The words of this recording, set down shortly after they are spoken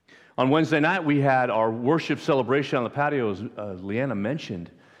On Wednesday night, we had our worship celebration on the patio, as Leanna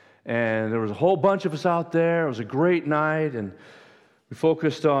mentioned. And there was a whole bunch of us out there. It was a great night, and we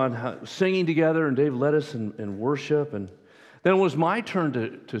focused on singing together, and Dave led us in worship. And then it was my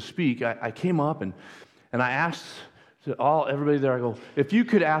turn to speak. I came up, and I asked everybody there, I go, if you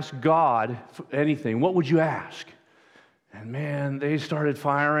could ask God for anything, what would you ask? And man, they started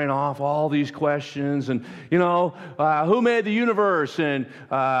firing off all these questions, and who made the universe, and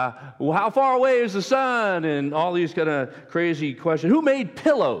how far away is the sun, and all these kind of crazy questions. Who made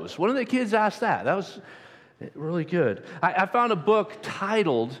pillows? One of the kids asked that. That was really good. I found a book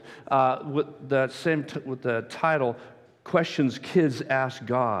titled with the title, "Questions Kids Ask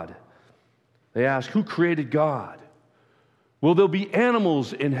God." They ask, who created God? Will there be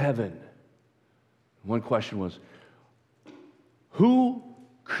animals in heaven? One question was, who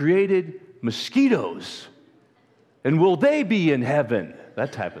created mosquitoes? And will they be in heaven?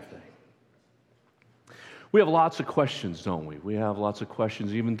 That type of thing. We have lots of questions, don't we? We have lots of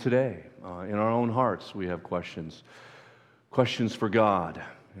questions even today. In our own hearts, we have questions. Questions for God.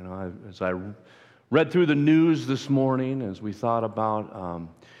 As I read through the news this morning, as we thought about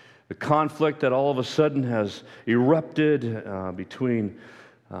the conflict that all of a sudden has erupted between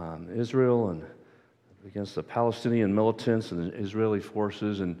Israel and against the Palestinian militants and the Israeli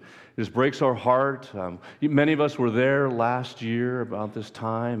forces, and it just breaks our heart. Many of us were there last year about this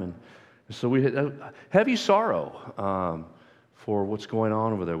time, and so we had heavy sorrow for what's going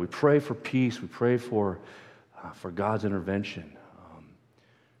on over there. We pray for peace. We pray for God's intervention.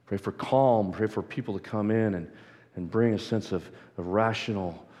 Pray for calm. Pray for people to come in and bring a sense of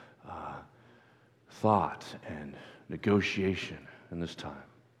rational thought and negotiation in this time.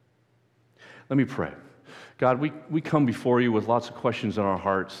 Let me pray. God, we come before you with lots of questions in our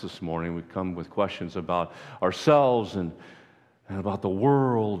hearts this morning. We come with questions about ourselves and about the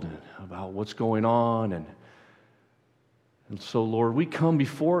world and about what's going on. And so, Lord, we come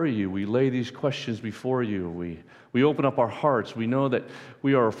before you. We lay these questions before you. We open up our hearts. We know that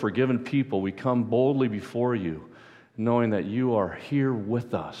we are a forgiven people. We come boldly before you, knowing that you are here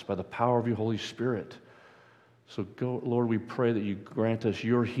with us by the power of your Holy Spirit. So, Lord, we pray that you grant us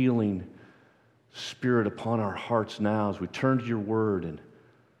your healing Spirit upon our hearts now as we turn to your word and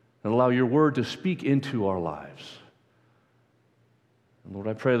allow your word to speak into our lives. And Lord,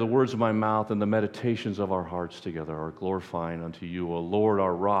 I pray the words of my mouth and the meditations of our hearts together are glorifying unto you, O Lord,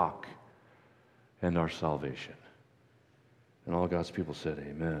 our rock and our salvation. And all God's people said,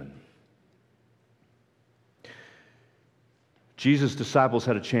 amen. Jesus' disciples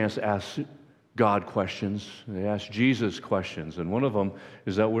had a chance to ask God questions. They asked Jesus questions, and one of them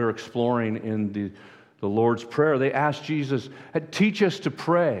is that we're exploring in the Lord's Prayer. They asked Jesus, teach us to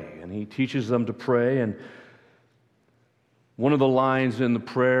pray, and he teaches them to pray, and one of the lines in the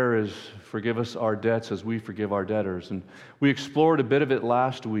prayer is, forgive us our debts as we forgive our debtors, and we explored a bit of it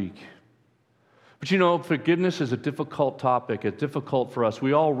last week. But forgiveness is a difficult topic. It's difficult for us.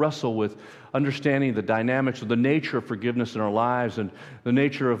 We all wrestle with understanding the dynamics of the nature of forgiveness in our lives and the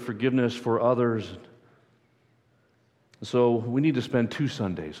nature of forgiveness for others. So we need to spend 2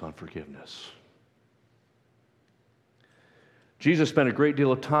 Sundays on forgiveness. Jesus spent a great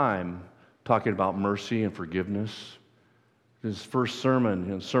deal of time talking about mercy and forgiveness. His first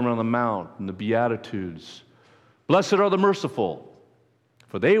sermon, Sermon on the Mount and the Beatitudes. Blessed are the merciful,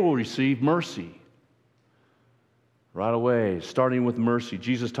 for they will receive mercy. Right away, starting with mercy,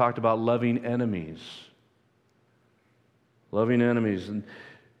 Jesus talked about loving enemies. Loving enemies. And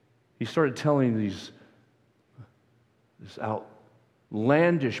he started telling these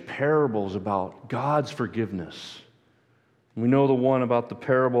outlandish parables about God's forgiveness. We know the one about the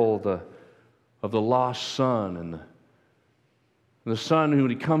parable of the lost son. And the son, when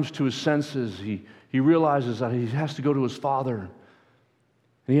he comes to his senses, he realizes that he has to go to his father. And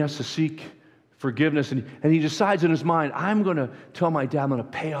he has to seek forgiveness, and he decides in his mind, I'm going to tell my dad I'm going to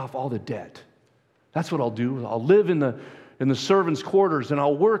pay off all the debt. That's what I'll do. I'll live in the servants' quarters, and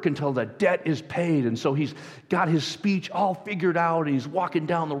I'll work until the debt is paid. And so he's got his speech all figured out, and he's walking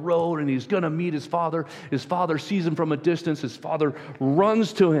down the road, and he's going to meet his father. His father sees him from a distance. His father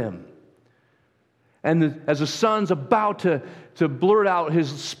runs to him. And as the son's about to blurt out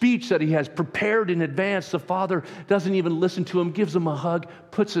his speech that he has prepared in advance, the father doesn't even listen to him, gives him a hug,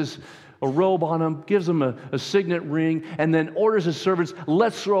 puts a robe on him, gives him a signet ring, and then orders his servants,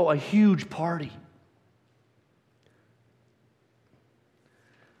 let's throw a huge party.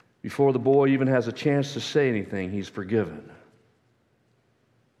 Before the boy even has a chance to say anything, he's forgiven.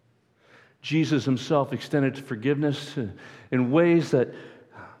 Jesus himself extended forgiveness in ways that,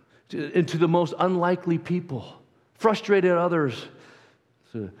 into the most unlikely people, frustrated others,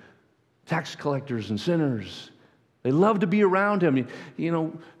 to tax collectors and sinners. They loved to be around him. You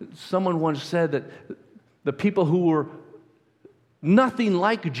know, someone once said that the people who were nothing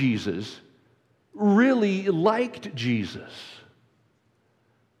like Jesus really liked Jesus.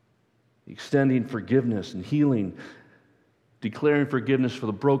 Extending forgiveness and healing, declaring forgiveness for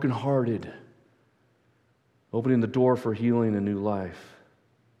the brokenhearted, opening the door for healing and new life.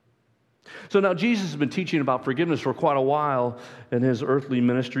 So now Jesus has been teaching about forgiveness for quite a while in his earthly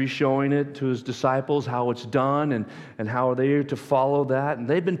ministry, showing it to his disciples, how it's done and how they are to follow that, and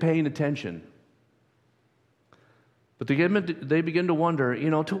they've been paying attention. But they begin to wonder,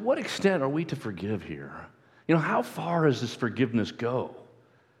 to what extent are we to forgive here? How far does this forgiveness go?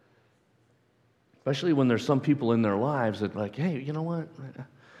 Especially when there's some people in their lives that like, hey, you know what?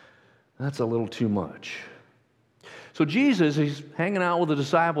 That's a little too much. So Jesus, he's hanging out with the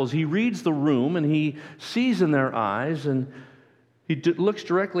disciples. He reads the room and he sees in their eyes and he looks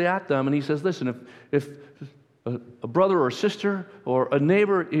directly at them and he says, listen, if a brother or a sister or a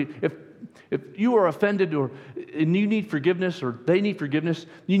neighbor, if you are offended and you need forgiveness or they need forgiveness,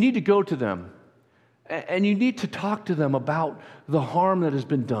 you need to go to them and you need to talk to them about the harm that has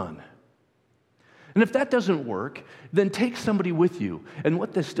been done. And if that doesn't work, then take somebody with you. And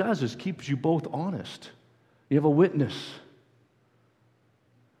what this does is keeps you both honest. You have a witness.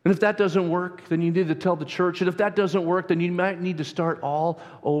 And if that doesn't work, then you need to tell the church. And if that doesn't work, then you might need to start all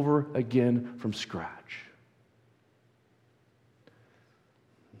over again from scratch.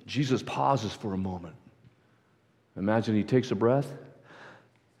 Jesus pauses for a moment. Imagine he takes a breath,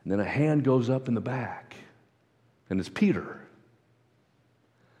 and then a hand goes up in the back, and it's Peter.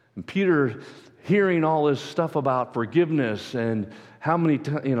 And Peter, hearing all this stuff about forgiveness and how many,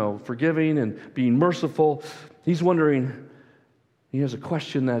 forgiving and being merciful, he's wondering, he has a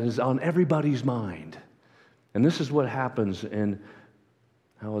question that is on everybody's mind. And this is what happens in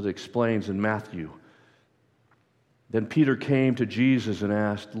how it explains in Matthew. Then Peter came to Jesus and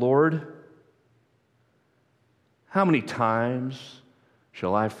asked, Lord, how many times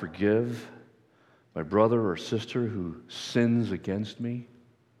shall I forgive my brother or sister who sins against me?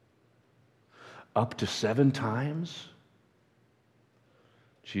 Up to 7 times?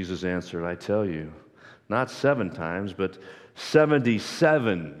 Jesus answered, I tell you, not 7 times, but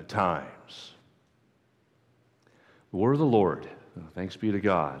 77 times. The word of the Lord. Thanks be to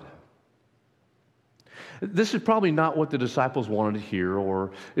God. This is probably not what the disciples wanted to hear,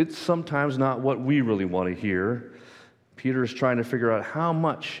 or it's sometimes not what we really want to hear. Peter is trying to figure out, how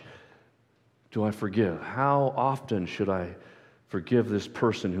much do I forgive? How often should I forgive this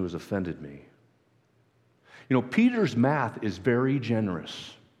person who has offended me? Peter's math is very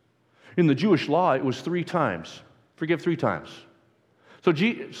generous. In the Jewish law, it was 3 times. Forgive 3 times.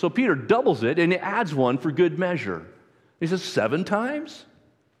 So Peter doubles it and he adds one for good measure. He says 7 times?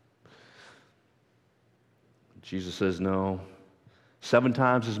 Jesus says no. 7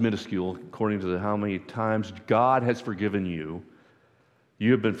 times is minuscule according to how many times God has forgiven you.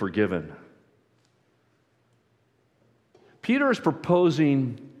 You have been forgiven. Peter is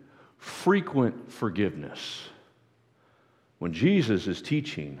proposing frequent forgiveness when Jesus is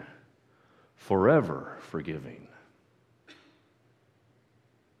teaching forever forgiving.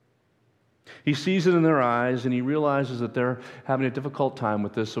 He sees it in their eyes and he realizes that they're having a difficult time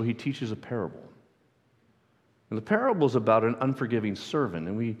with this, so he teaches a parable. And the parable is about an unforgiving servant,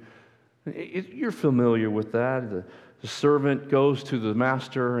 and you're familiar with that. The servant goes to the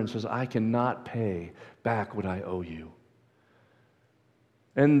master and says, I cannot pay back what I owe you.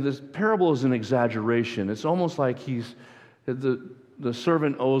 And this parable is an exaggeration. It's almost like the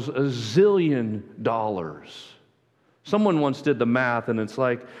servant owes $1 zillion. Someone once did the math, and it's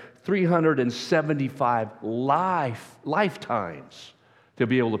like 375 lifetimes to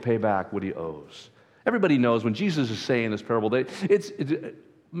be able to pay back what he owes. Everybody knows when Jesus is saying this parable, it's a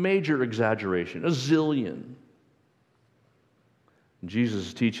major exaggeration, 1 zillion. Jesus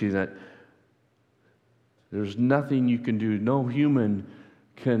is teaching that there's nothing you can do. No human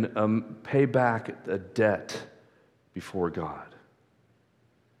can pay back a debt before God.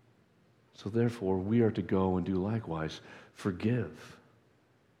 So therefore, we are to go and do likewise. Forgive.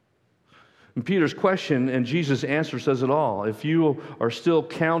 And Peter's question and Jesus' answer says it all. If you are still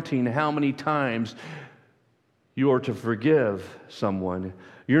counting how many times you are to forgive someone,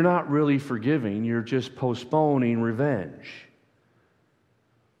 you're not really forgiving, you're just postponing revenge.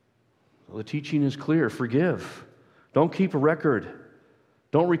 Well, the teaching is clear. Forgive. Don't keep a record.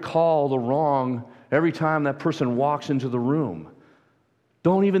 Don't recall the wrong every time that person walks into the room.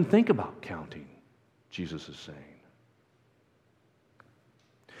 Don't even think about counting, Jesus is saying.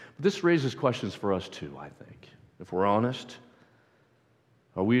 But this raises questions for us too, I think. If we're honest,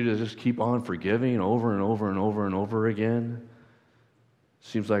 Are we to just keep on forgiving over and over and over and over again?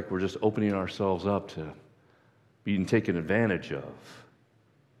 Seems like we're just opening ourselves up to being taken advantage of.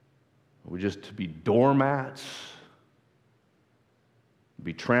 Are we just to be doormats?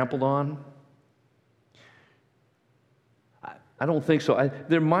 Be trampled on? I don't think so.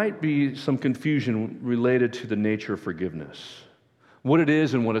 There might be some confusion related to the nature of forgiveness, what it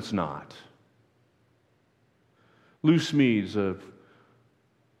is and what it's not. Lou Smedes, a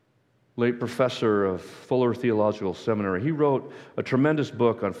late professor of Fuller Theological Seminary, he wrote a tremendous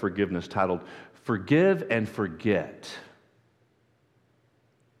book on forgiveness titled Forgive and Forget.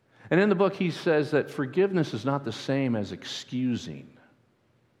 And in the book he says that forgiveness is not the same as excusing.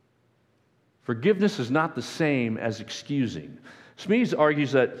 Forgiveness is not the same as excusing. Smedes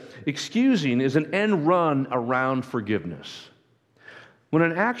argues that excusing is an end run around forgiveness. When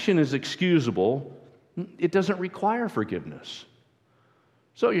an action is excusable, it doesn't require forgiveness.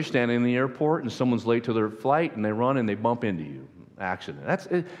 So you're standing in the airport and someone's late to their flight and they run and they bump into you.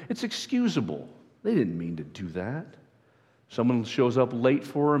 Accident. It's excusable. They didn't mean to do that. Someone shows up late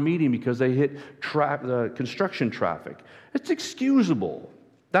for a meeting because they hit construction traffic. It's excusable.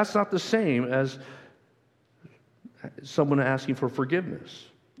 That's not the same as someone asking for forgiveness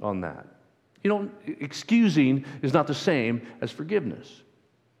on that. Excusing is not the same as forgiveness.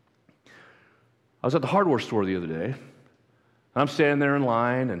 I was at the hardware store the other day. I'm standing there in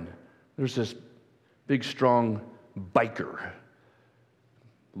line, and there's this big, strong biker.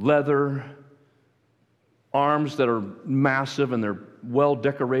 Leather, arms that are massive, and they're well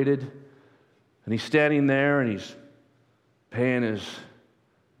decorated. And he's standing there, and he's paying his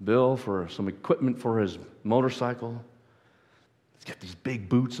bill for some equipment for his motorcycle. He's got these big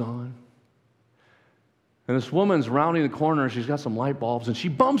boots on. And this woman's rounding the corner, and she's got some light bulbs, and she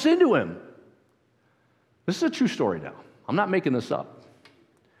bumps into him. This is a true story now. I'm not making this up.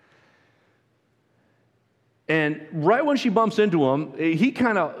 And right when she bumps into him, he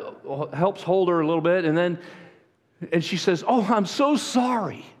kind of helps hold her a little bit, and she says, "Oh, I'm so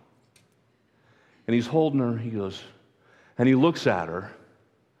sorry." And he's holding her, he goes, and he looks at her,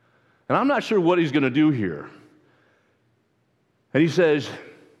 and I'm not sure what he's going to do here. And he says,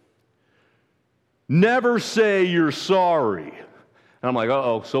 "Never say you're sorry." And I'm like,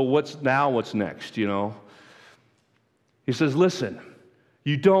 uh-oh, so what's next, He says, "Listen,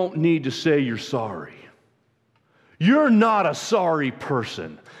 you don't need to say you're sorry. You're not a sorry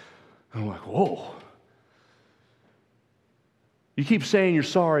person." I'm like, whoa. You keep saying you're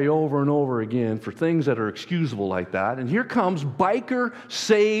sorry over and over again for things that are excusable like that, and here comes biker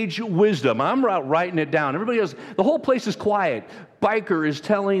sage wisdom. I'm writing it down. Everybody else, the whole place is quiet. Biker is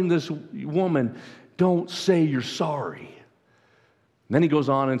telling this woman, don't say you're sorry. And then he goes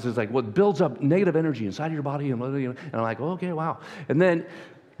on and says, what builds up negative energy inside of your body, and I'm like, okay, wow. And then,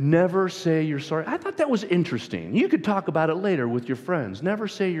 never say you're sorry. I thought that was interesting. You could talk about it later with your friends. Never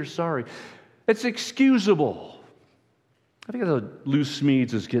say you're sorry. It's excusable. I think that's what Lou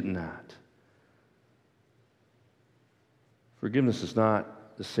Smedes is getting at. Forgiveness is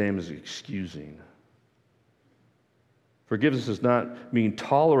not the same as excusing. Forgiveness does not mean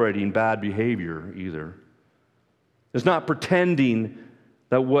tolerating bad behavior either. It's not pretending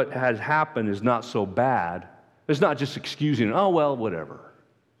that what has happened is not so bad. It's not just excusing, oh, well, whatever.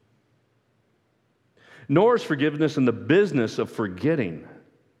 Nor is forgiveness in the business of forgetting.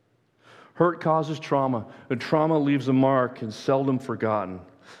 Hurt causes trauma, and trauma leaves a mark and seldom forgotten.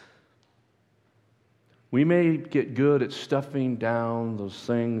 We may get good at stuffing down those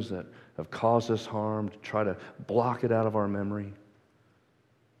things that have caused us harm to try to block it out of our memory.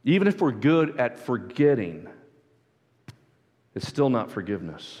 Even if we're good at forgetting, it's still not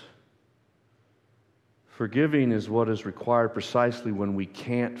forgiveness. Forgiving is what is required precisely when we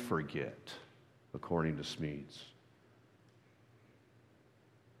can't forget, according to Smedes.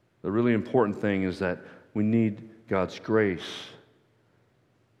 The really important thing is that we need God's grace,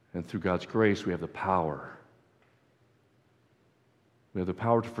 and through God's grace we have the power. We have the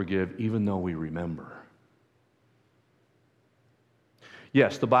power to forgive even though we remember.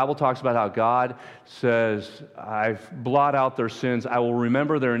 Yes, the Bible talks about how God says, I've blot out their sins. I will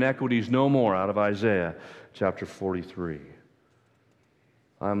remember their iniquities no more, out of Isaiah chapter 43.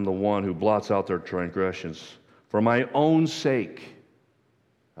 I'm the one who blots out their transgressions. For my own sake,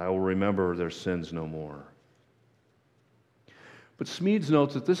 I will remember their sins no more. But Smedes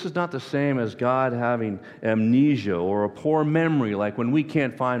notes that this is not the same as God having amnesia or a poor memory, like when we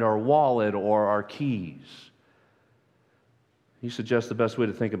can't find our wallet or our keys. He suggests the best way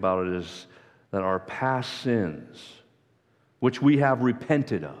to think about it is that our past sins, which we have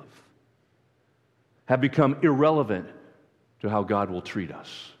repented of, have become irrelevant to how God will treat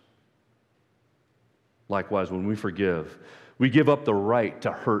us. Likewise, when we forgive, we give up the right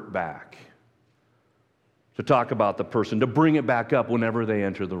to hurt back, to talk about the person, to bring it back up whenever they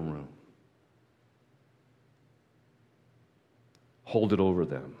enter the room. Hold it over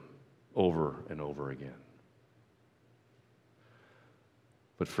them over and over again.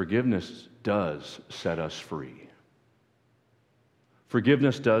 But forgiveness does set us free.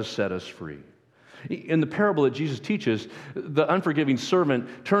 Forgiveness does set us free. In the parable that Jesus teaches, the unforgiving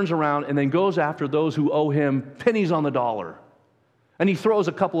servant turns around and then goes after those who owe him pennies on the dollar. And he throws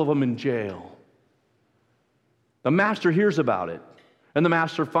a couple of them in jail. The master hears about it. And the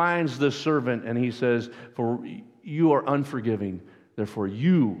master finds this servant and he says, "For you are unforgiving, therefore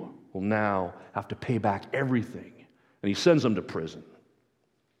you will now have to pay back everything." And he sends them to prison.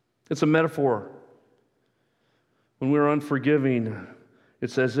 It's a metaphor. When we're unforgiving,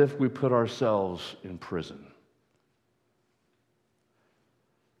 it's as if we put ourselves in prison.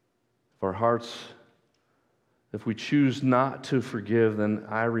 If we choose not to forgive, then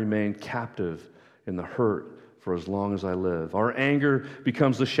I remain captive in the hurt for as long as I live. Our anger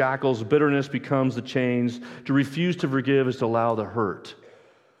becomes the shackles, bitterness becomes the chains. To refuse to forgive is to allow the hurt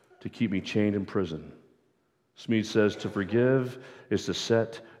to keep me chained in prison. Smead says to forgive is to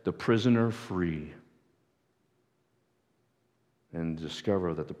set the prisoner free and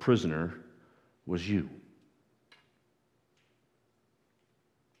discover that the prisoner was you.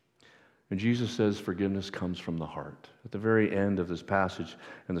 And Jesus says forgiveness comes from the heart. At the very end of this passage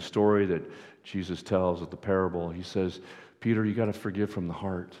and the story that Jesus tells of the parable, he says, Peter, you got to forgive from the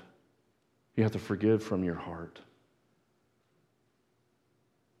heart. You have to forgive from your heart.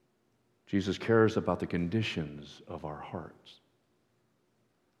 Jesus cares about the conditions of our hearts.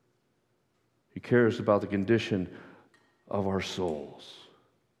 He cares about the condition of our souls.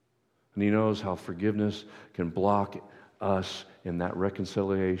 And he knows how forgiveness can block us in that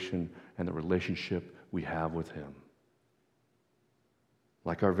reconciliation and the relationship we have with him.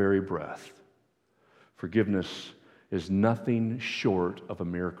 Like our very breath, forgiveness is nothing short of a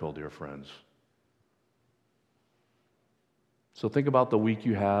miracle, dear friends. So think about the week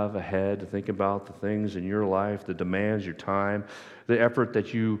you have ahead. Think about the things in your life, the demands, your time, the effort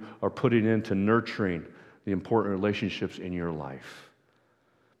that you are putting into nurturing the important relationships in your life.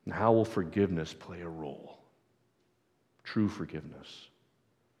 And how will forgiveness play a role? True forgiveness.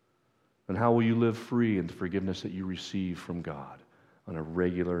 And how will you live free in the forgiveness that you receive from God on a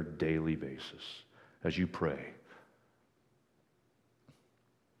regular, daily basis as you pray?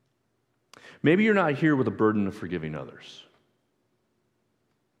 Maybe you're not here with a burden of forgiving others.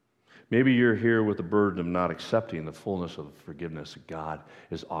 Maybe you're here with the burden of not accepting the fullness of the forgiveness that God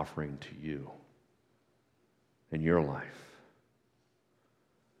is offering to you in your life,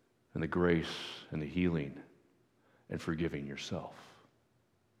 and the grace and the healing and forgiving yourself.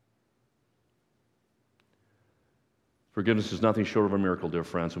 Forgiveness is nothing short of a miracle, dear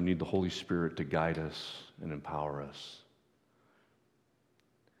friends. We need the Holy Spirit to guide us and empower us.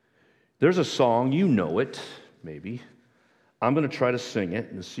 There's a song, you know it, maybe. I'm going to try to sing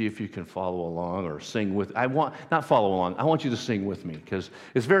it and see if you can follow along or sing with. Not follow along. I want you to sing with me because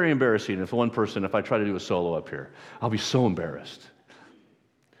it's very embarrassing if I try to do a solo up here. I'll be so embarrassed.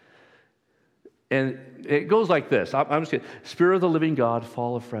 And it goes like this. I'm just kidding. Spirit of the living God,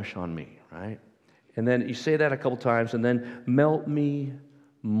 fall afresh on me, right? And then you say that a couple times, and then melt me,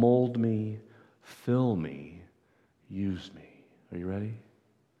 mold me, fill me, use me. Are you ready?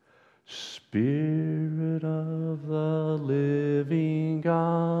 Spirit of the living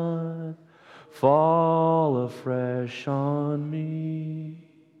God, fall afresh on me.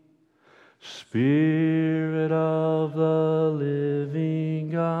 Spirit of the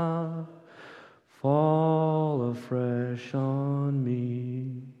living God, fall afresh on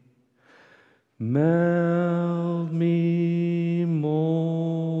me. Melt me,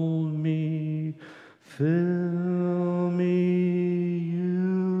 mold me, fill me,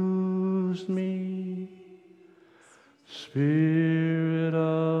 use me. Spirit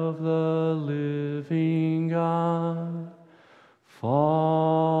of the living God,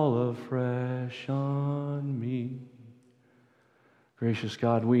 fall afresh on me. Gracious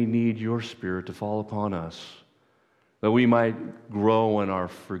God, we need your Spirit to fall upon us, that we might grow in our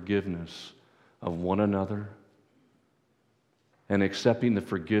forgiveness of one another and accepting the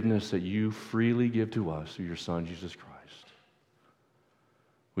forgiveness that you freely give to us through your Son, Jesus Christ.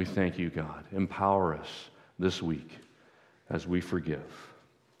 We thank you, God. Empower us this week as we forgive.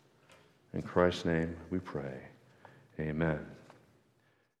 In Christ's name we pray. Amen.